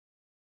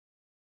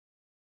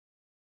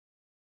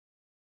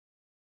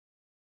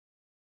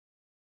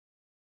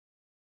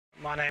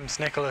My name's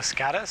Nicholas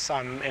Gaddis.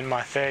 I'm in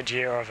my third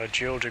year of a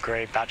dual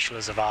degree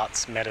Bachelors of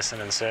Arts, Medicine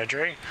and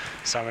Surgery.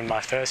 So I'm in my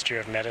first year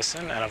of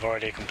medicine and I've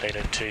already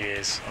completed 2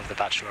 years of the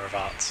Bachelor of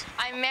Arts.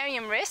 I'm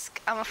Miriam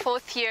Risk. I'm a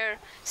fourth year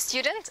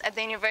student at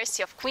the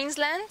University of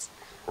Queensland.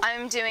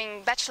 I'm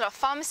doing Bachelor of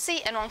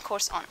Pharmacy and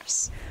on-course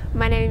honours.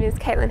 My name is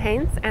Caitlin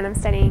Haynes and I'm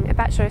studying a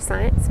Bachelor of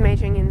Science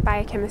majoring in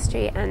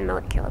Biochemistry and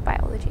Molecular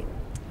Biology.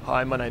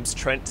 Hi, my name's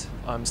Trent.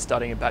 I'm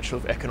studying a Bachelor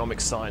of Economic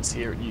Science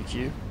here at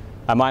UQ.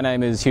 My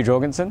name is Hugh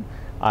Jorgensen.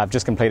 I've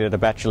just completed a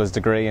bachelor's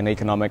degree in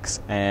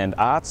economics and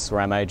arts where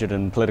I majored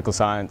in political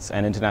science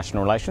and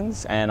international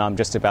relations, and I'm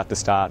just about to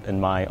start in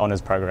my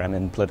honours program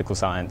in political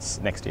science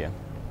next year.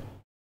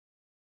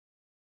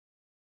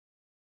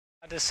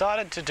 I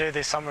decided to do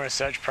this summer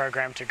research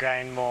program to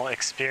gain more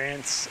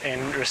experience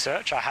in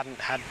research. I hadn't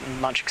had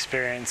much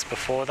experience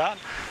before that,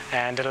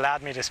 and it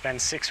allowed me to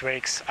spend 6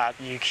 weeks at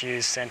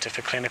UQ's Centre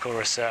for Clinical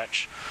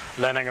Research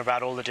learning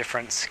about all the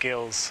different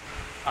skills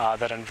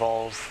that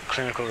involve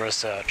clinical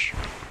research.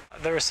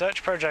 The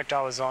research project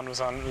I was on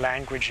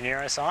language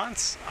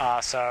neuroscience,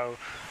 so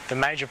the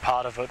major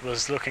part of it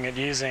was looking at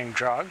using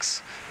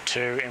drugs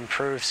to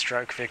improve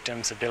stroke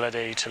victims'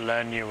 ability to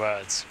learn new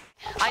words.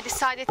 I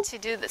decided to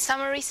do the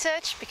summer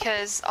research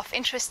because of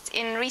interest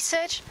in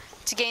research,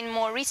 to gain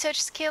more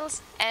research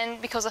skills,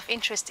 and because of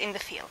interest in the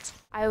field.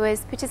 I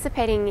was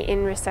participating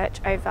in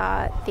research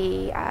over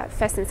the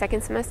first and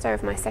second semester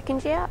of my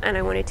second year, and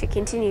I wanted to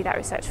continue that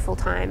research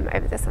full-time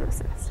over the summer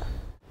semester.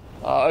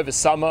 Over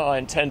summer I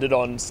intended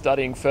on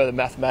studying further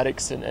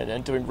mathematics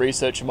and doing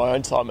research in my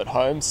own time at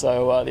home,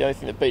 so the only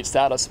thing that beats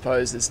that, I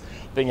suppose, is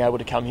being able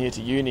to come here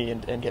to uni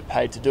and get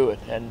paid to do it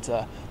and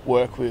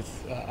work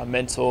with a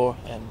mentor,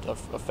 and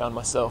I've found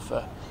myself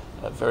a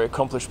very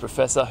accomplished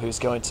professor who's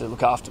going to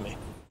look after me.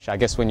 I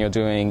guess when you're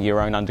doing your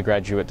own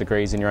undergraduate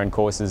degrees in your own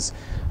courses,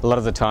 a lot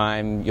of the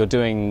time you're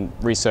doing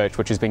research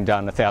which has been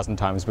done 1,000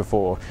 times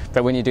before.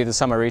 But when you do the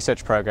summer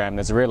research program,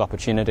 there's a real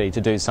opportunity to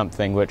do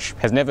something which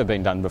has never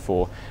been done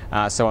before.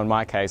 So in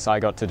my case, I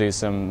got to do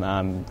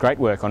some great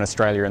work on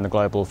Australia and the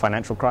global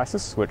financial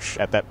crisis, which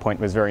at that point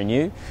was very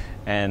new.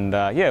 And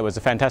yeah, it was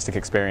a fantastic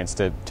experience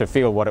to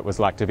feel what it was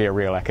like to be a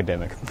real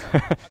academic.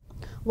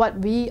 What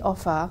we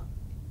offer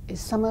is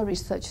summer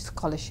research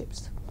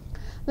scholarships.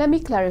 Let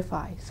me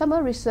clarify,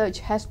 summer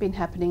research has been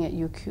happening at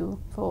UQ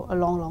for a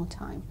long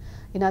time.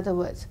 In other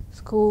words,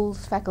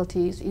 schools,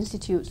 faculties,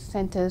 institutes,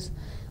 centres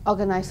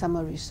organise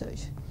summer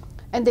research.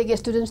 And they get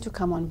students to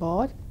come on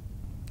board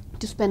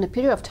to spend a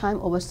period of time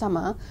over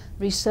summer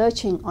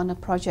researching on a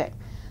project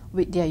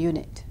with their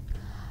unit.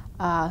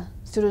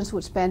 Students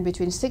would spend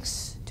between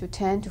 6 to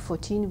 10 to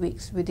 14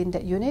 weeks within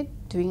that unit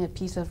doing a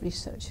piece of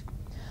research.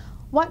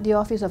 What the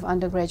Office of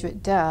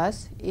Undergraduate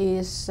does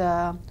is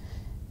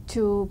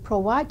to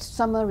provide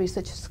summer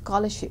research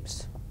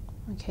scholarships.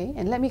 Okay,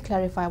 and let me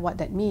clarify what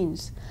that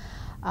means.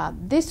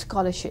 This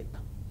scholarship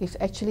is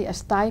actually a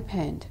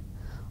stipend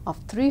of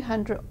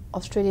 300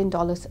 Australian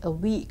dollars a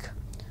week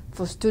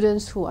for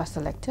students who are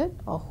selected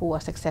or who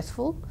are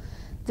successful.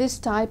 This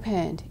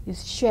stipend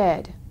is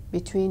shared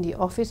between the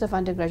Office of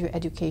Undergraduate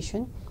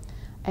Education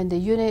and the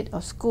unit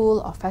or school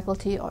or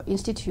faculty or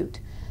institute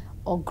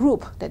or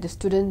group that the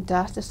student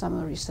does the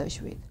summer research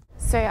with.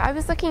 So I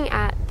was looking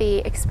at the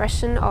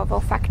expression of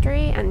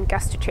olfactory and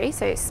gustatory,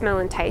 so smell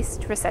and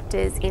taste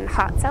receptors in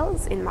heart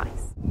cells in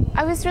mice.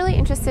 I was really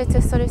interested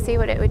to sort of see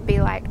what it would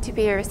be like to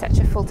be a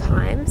researcher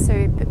full-time. So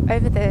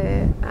over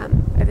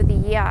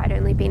the year I'd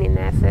only been in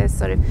there for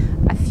sort of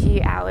a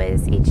few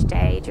hours each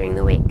day during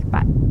the week,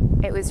 but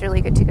it was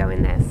really good to go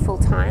in there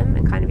full-time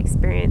and kind of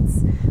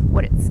experience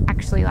what it's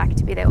actually like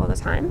to be there all the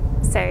time.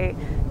 So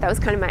that was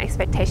kind of my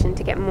expectation,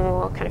 to get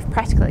more kind of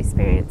practical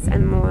experience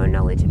and more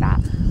knowledge about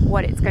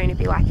what it's going to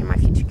be like in my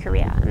future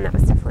career, and that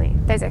was definitely,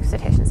 those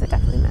expectations are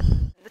definitely met.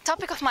 The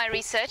topic of my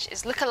research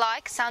is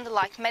look-alike,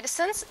 sound-alike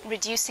medicines,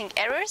 reducing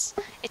errors.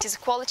 It is a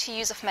quality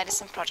use of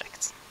medicine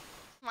project.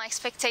 My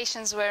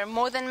expectations were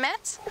more than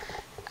met.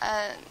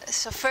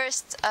 So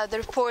first, the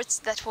report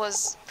that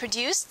was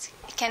produced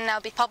can now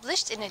be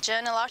published in a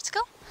journal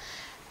article.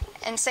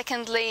 And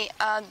secondly,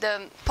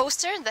 the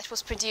poster that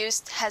was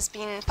produced has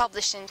been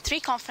published in 3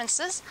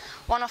 conferences,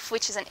 one of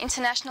which is an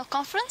international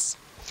conference.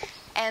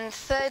 And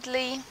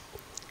thirdly,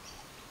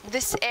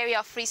 this area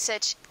of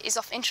research is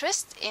of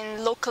interest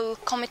in local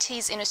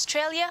committees in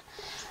Australia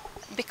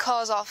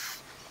because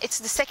it's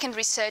the second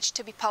research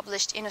to be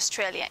published in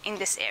Australia in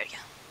this area.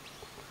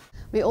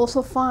 We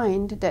also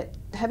find that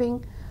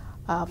having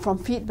from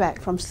feedback,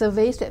 from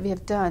surveys that we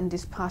have done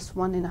this past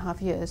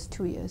 1.5 years,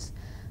 2 years,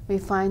 we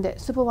find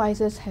that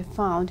supervisors have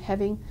found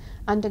having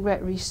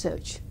undergrad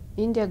research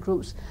in their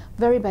groups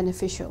very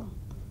beneficial.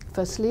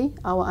 Firstly,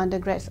 our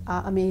undergrads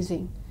are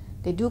amazing.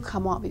 They do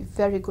come up with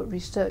very good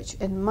research,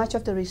 and much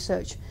of the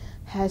research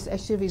has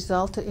actually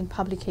resulted in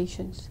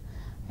publications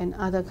and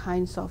other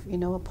kinds of,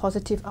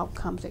 positive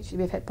outcomes. Actually,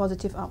 we've had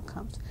positive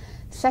outcomes.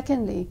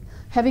 Secondly,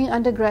 having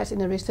undergrads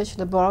in a research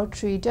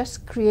laboratory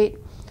just create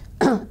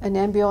an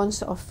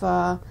ambience of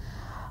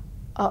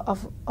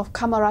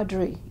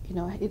camaraderie.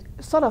 It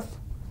sort of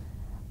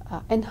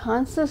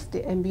enhances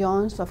the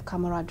ambience of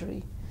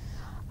camaraderie.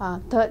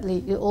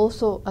 Thirdly, it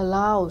also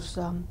allows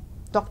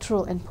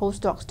doctoral and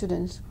postdoc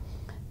students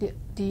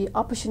the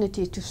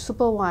opportunity to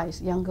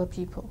supervise younger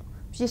people,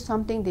 which is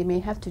something they may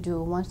have to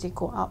do once they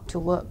go out to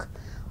work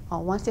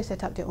or once they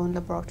set up their own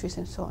laboratories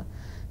and so on.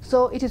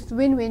 So it is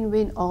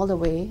win-win-win all the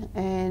way,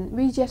 and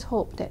we just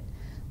hope that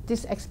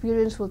this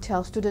experience will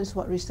tell students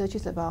what research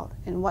is about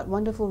and what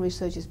wonderful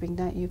research is being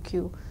done at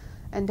UQ,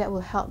 and that will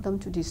help them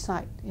to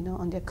decide,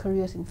 on their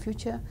careers in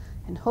future,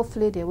 and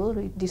hopefully they will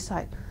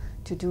decide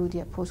to do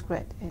their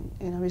postgrad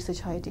and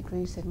research higher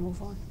degrees and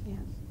move on. Yeah.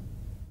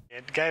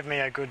 It gave me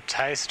a good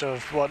taste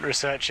of what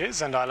research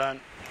is, and I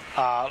learned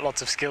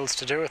lots of skills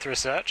to do with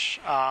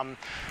research.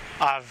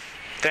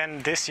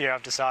 Then this year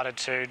I've decided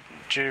to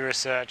do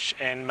research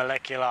in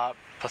molecular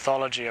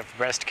pathology of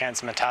breast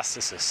cancer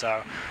metastasis.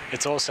 So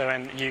it's also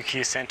in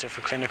UQ Centre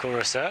for Clinical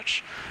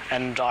Research,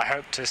 and I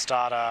hope to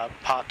start a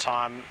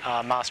part-time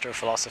Master of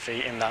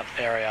Philosophy in that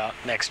area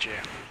next year.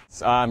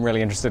 I'm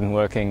really interested in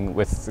working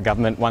with the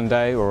government one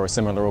day or a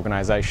similar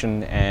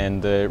organisation,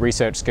 and the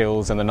research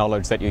skills and the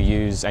knowledge that you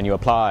use and you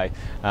apply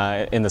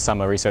in the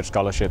summer research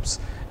scholarships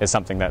is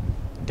something that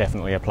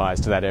definitely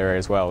applies to that area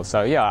as well.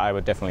 So yeah, I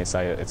would definitely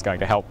say it's going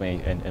to help me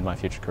in my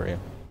future career.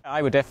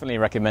 I would definitely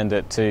recommend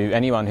it to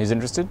anyone who's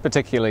interested,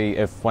 particularly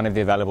if one of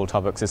the available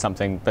topics is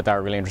something that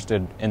they're really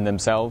interested in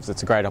themselves.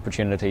 It's a great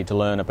opportunity to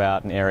learn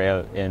about an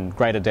area in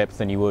greater depth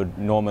than you would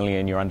normally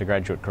in your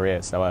undergraduate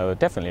career, so I would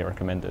definitely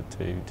recommend it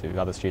to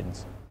other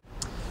students.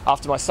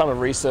 After my summer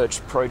research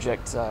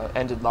project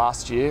ended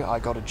last year, I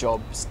got a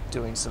job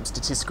doing some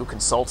statistical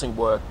consulting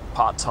work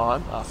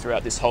part-time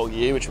throughout this whole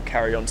year, which will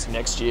carry on to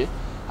next year,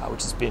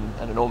 which has been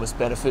an enormous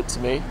benefit to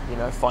me,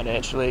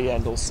 financially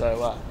and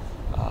also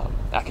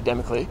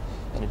academically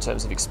and in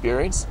terms of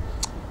experience.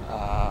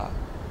 I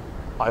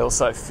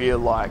also feel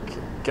like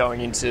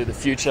going into the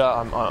future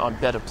I'm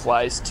better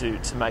placed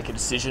to make a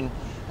decision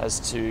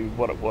as to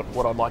what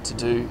I'd like to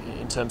do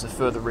in terms of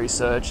further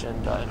research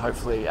and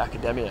hopefully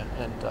academia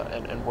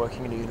and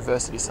working in a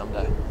university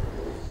someday.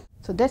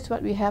 So that's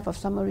what we have of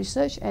summer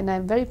research, and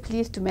I'm very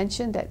pleased to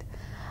mention that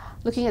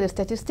looking at the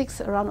statistics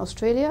around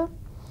Australia,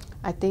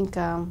 I think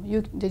the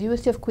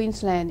University of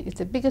Queensland is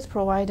the biggest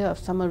provider of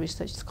summer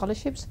research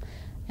scholarships,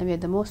 and we are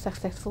the most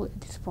successful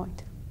at this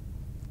point.